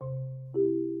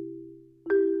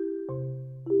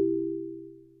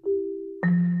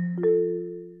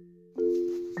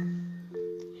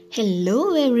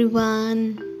Hello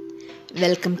everyone.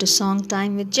 Welcome to Song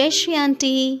Time with Jayashri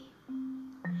Auntie.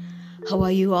 How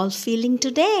are you all feeling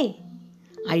today?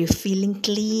 Are you feeling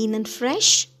clean and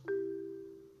fresh?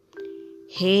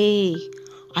 Hey,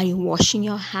 are you washing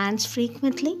your hands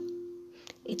frequently?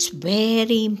 It's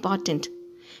very important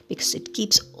because it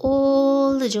keeps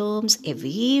all the germs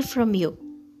away from you.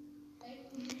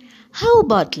 How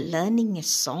about learning a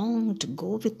song to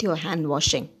go with your hand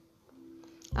washing?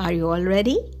 Are you all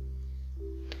ready?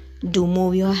 Do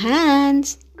move your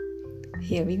hands.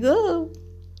 Here we go.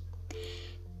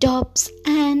 Tops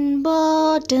and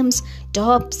bottoms,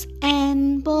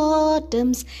 in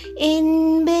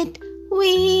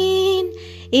between.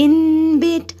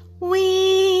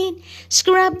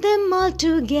 Scrub them all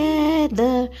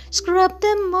together,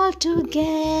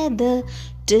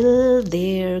 till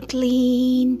they're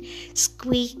clean,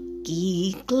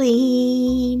 squeaky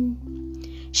clean.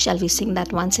 Shall we sing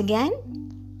that once again?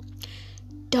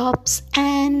 Tops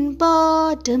and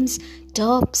bottoms,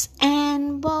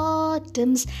 in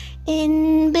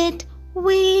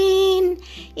between.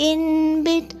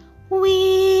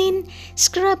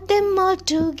 Scrub them all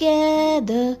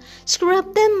together,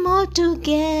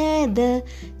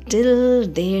 till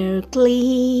they're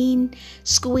clean,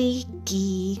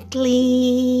 squeaky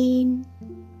clean.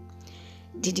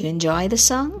 Did you enjoy the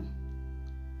song?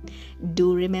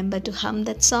 Do remember to hum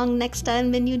that song next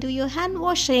time when you do your hand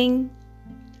washing.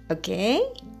 Okay?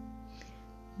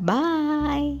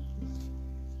 Bye.